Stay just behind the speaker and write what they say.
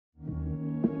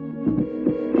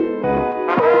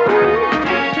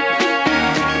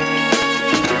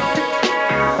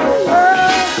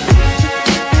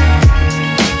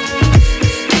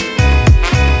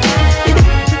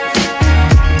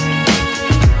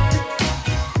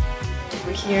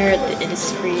here at the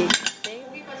Innisfree cafe,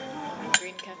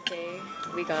 green cafe.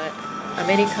 We got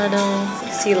Americano,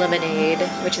 sea lemonade,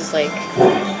 which is like,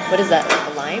 what is that,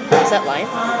 like a lime? Is that lime?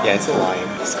 Yeah, it's a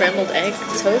lime. Scrambled egg,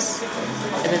 toast,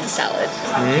 and then salad.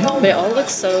 They all look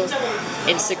so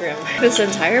Instagram. This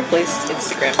entire place is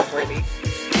Instagram worthy.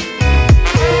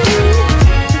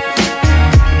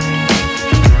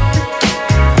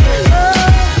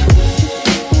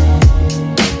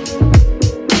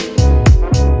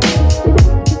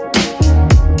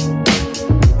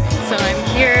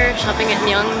 Shopping at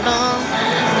Myeongdong.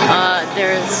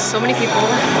 There's so many people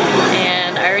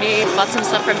and I already bought some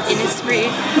stuff from Innisfree.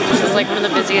 This is like one of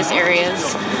the busiest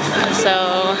areas.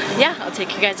 So yeah, I'll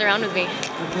take you guys around with me.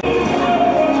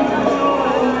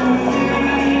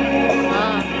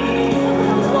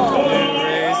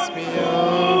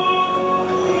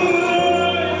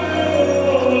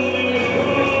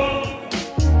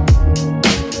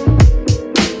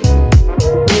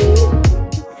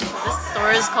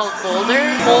 Is called Boulder.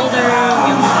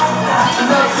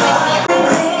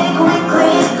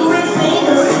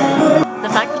 The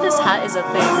fact that this hat is a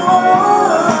thing.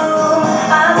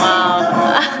 Wow.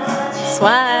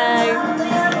 Swag.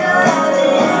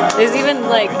 There's even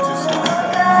like,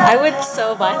 I would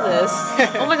so buy this.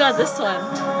 Oh my god, this one.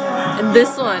 And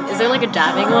this one. Is there like a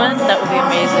dabbing one? That would be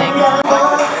amazing.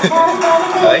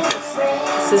 I like this.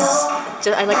 This is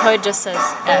just, I like how it just says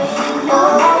F.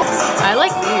 I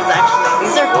like these actually.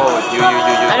 These are cool.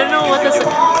 I don't know what this is.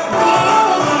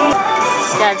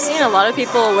 Yeah, I've seen a lot of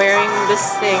people wearing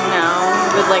this thing now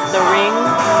with like the ring.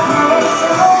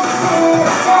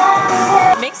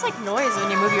 It makes like noise when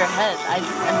you move your head. I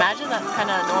imagine that's kind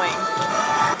of annoying.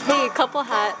 Hey, couple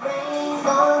hat.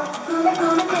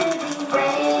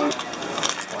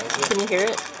 Can you hear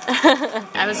it?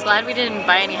 I was glad we didn't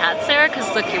buy any hats there because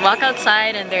look, you walk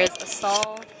outside and there's a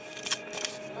stall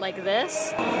like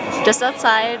this just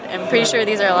outside. I'm pretty sure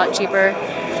these are a lot cheaper.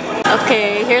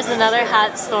 Okay, here's another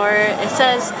hat store. It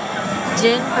says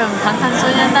Jin from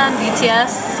StyleNanda BTS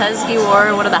says he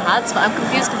wore one of the hats, but I'm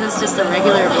confused because it's just a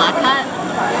regular black hat.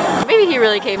 Maybe he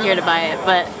really came here to buy it,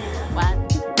 but what?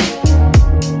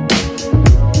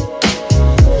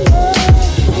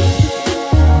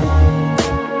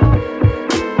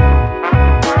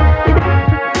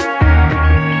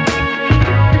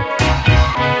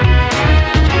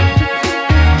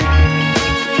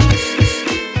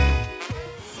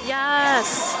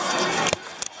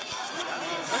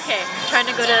 Okay, trying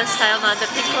to go to StyleNanda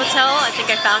Pink Hotel. I think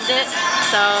I found it.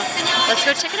 So let's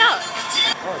go check it out.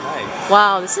 Oh, nice.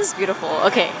 Wow, this is beautiful.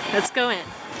 Okay, let's go in.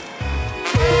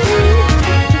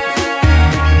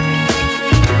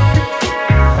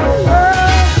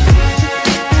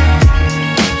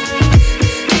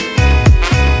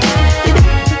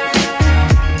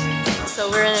 So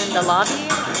we're in the lobby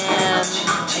and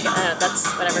I don't know, that's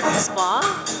whatever, spa,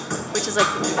 which is like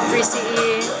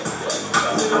 3CE.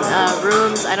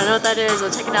 Rooms, I don't know what that is,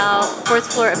 we'll check it out.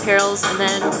 4th floor apparels, and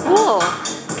then, cool,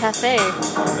 cafe.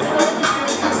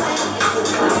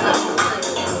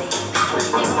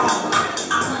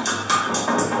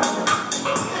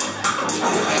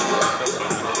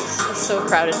 It's so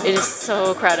crowded, it is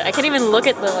so crowded. I can't even look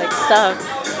at the like stuff.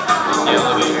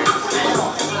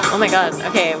 Oh my god,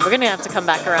 okay, we're gonna have to come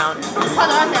back around.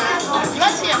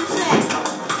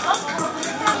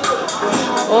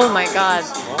 Oh my god.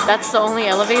 That's the only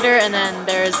elevator, and then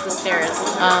there's the stairs.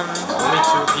 Only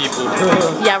 2 people.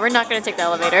 Yeah, we're not gonna take the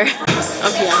elevator.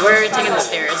 Okay, yeah, we're taking the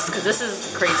stairs because this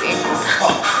is crazy.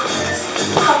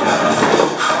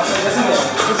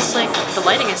 It's like the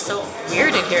lighting is so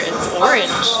weird in here. It's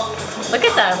orange. Look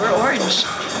at that, we're orange.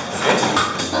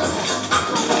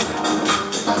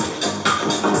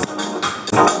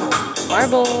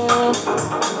 Marble.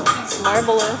 It's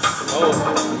marvelous. Oh.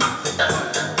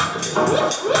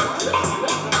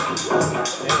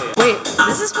 Wait,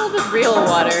 this is filled with real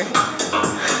water.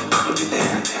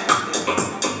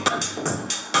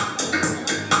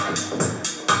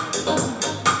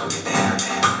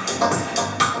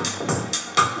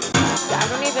 I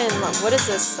don't even, what is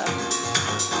this stuff?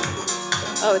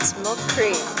 Oh, it's milk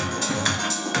cream.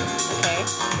 Okay,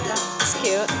 it's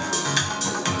cute.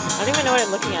 I don't even know what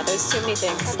I'm looking at. There's too many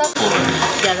things.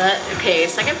 Yeah, okay,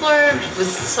 2nd floor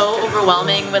was so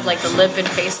overwhelming with like the lip and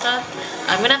face stuff.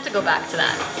 I'm gonna have to go back to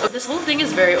that. This whole thing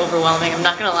is very overwhelming, I'm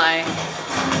not gonna lie.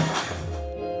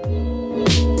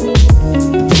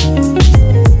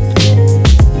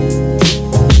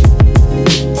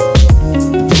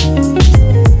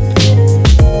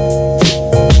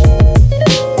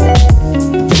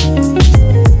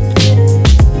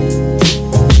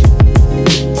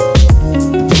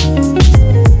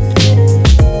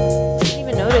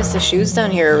 The shoes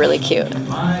down here are really cute.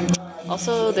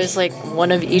 Also, there's like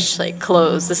one of each like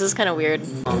clothes. This is kind of weird.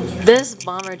 This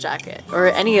bomber jacket, or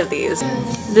any of these,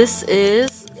 this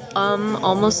is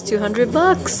almost 200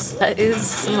 bucks. That is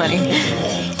some money.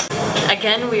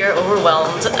 Again, we are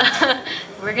overwhelmed.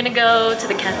 We're gonna go to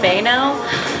the cafe now.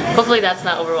 Hopefully that's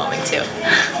not overwhelming too.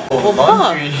 Oh,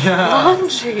 laundry.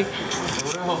 Laundry.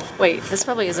 Wait, this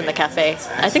probably isn't the cafe.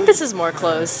 I think this is more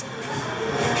clothes.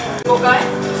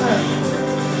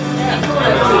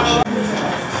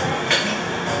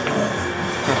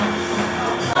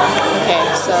 Okay,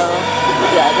 so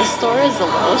yeah, this store is a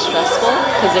little stressful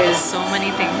because there's so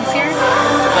many things here.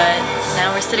 But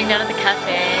now we're sitting down at the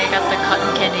cafe. I got the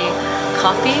cotton candy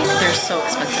coffee. They're so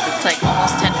expensive. It's like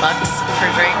almost 10 bucks per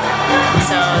drink.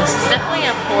 So this is definitely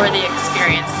a for the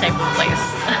experience type of place.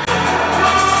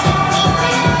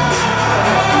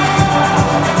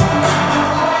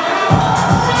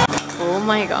 Oh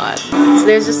my god. So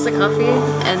there's just the coffee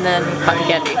and then cotton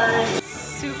candy.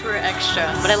 Super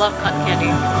extra, but I love cotton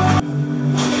candy.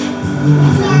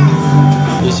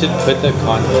 You should put the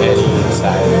cotton candy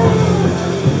inside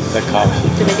the coffee.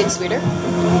 To make it sweeter?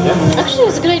 Yeah. Actually,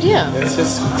 it's a good idea. It's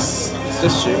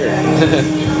just sugar.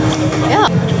 Yeah.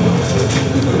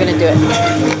 We're gonna do it.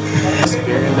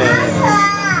 Experiment.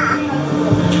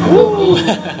 Ooh,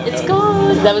 it's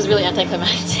gone. That was really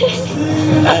anticlimactic.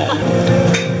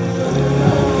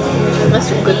 That's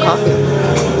some good coffee.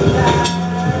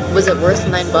 Was it worth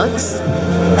 9 bucks?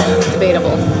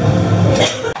 Debatable.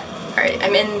 Alright,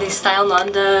 I'm in the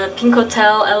StyleNanda Pink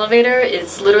Hotel elevator.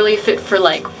 It's literally fit for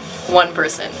like one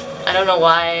person. I don't know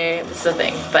why this is a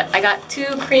thing, but I got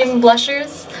 2 cream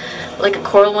blushers, like a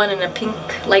coral one and a pink,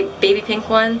 like baby pink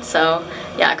one. So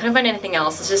yeah, I couldn't find anything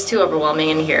else. It's just too overwhelming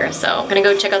in here. So I'm gonna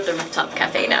go check out the rooftop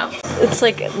cafe now. It's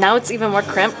like, now it's even more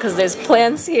cramped because there's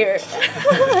plants here.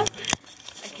 I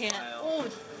can't. Oh,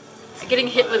 getting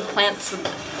hit with plants.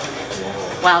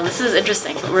 Wow, this is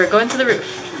interesting. We're going to the roof.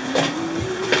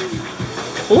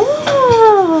 Ooh!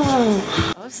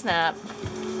 Oh snap.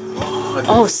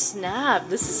 Oh snap!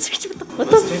 This is what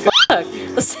the fuck?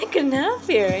 Let's take a nap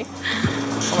here.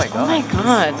 Oh my god. Oh my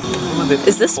god.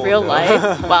 Is this real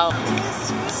life? Wow.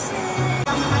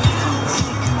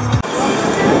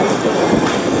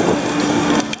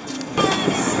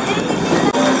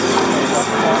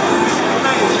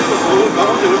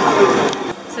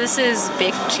 So this is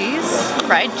baked cheese,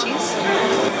 fried cheese,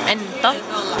 and duck.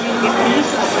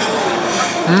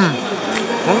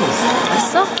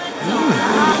 맛있어?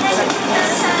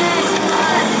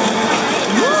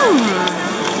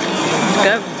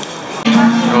 Good.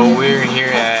 So we're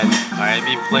here at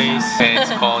Ivy Place, and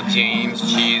it's called James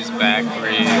Cheese Back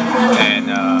Rib, and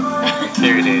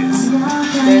here it is.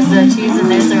 There's the cheese and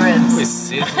there's the ribs. It's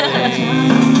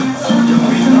sizzling.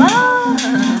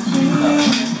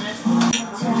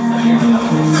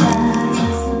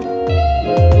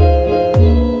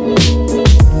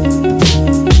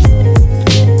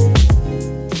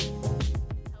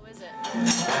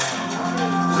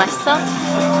 맛있어? Oh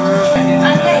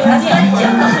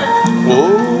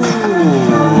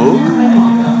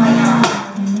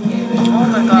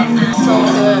my god, so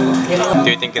good. Do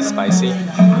you think it's spicy?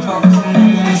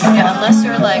 Yeah, unless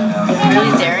you're like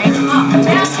really daring,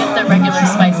 just get the regular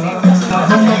spicy.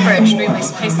 Don't go for extremely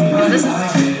spicy because this is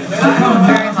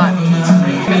very hot.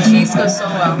 The cheese goes so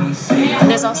well. And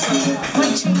there's also more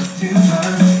cheese.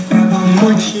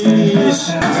 More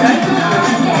cheese.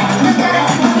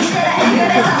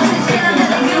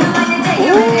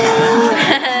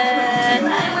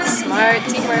 Smart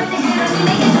teamwork.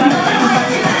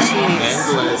 Cheese.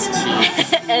 Endless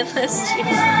cheese. Endless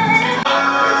cheese.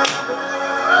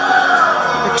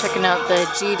 We're checking out the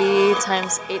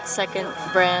GD8seconds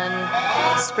brand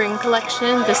spring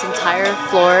collection. This entire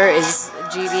floor is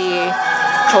GD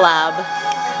collab.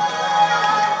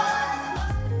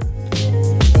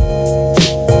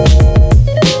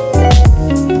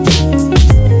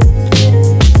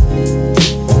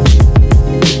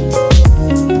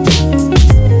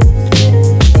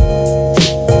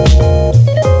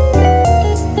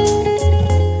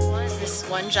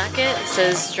 Jacket, it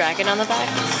says dragon on the back.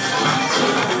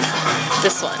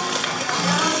 This one.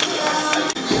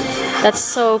 That's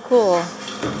so cool.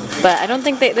 But I don't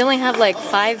think they only have like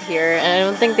 5 here, and I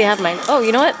don't think they have my, oh,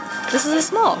 you know what? This is a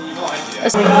small.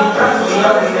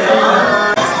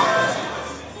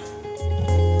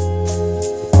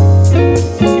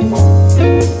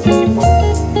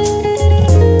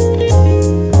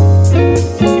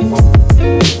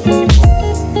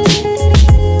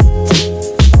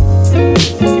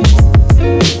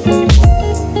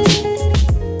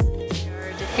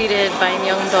 By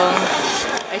Myeongdong.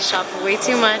 I shop way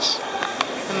too much.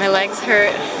 My legs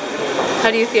hurt. How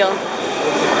do you feel?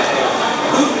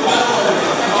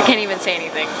 I can't even say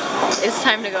anything. It's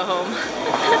time to go home.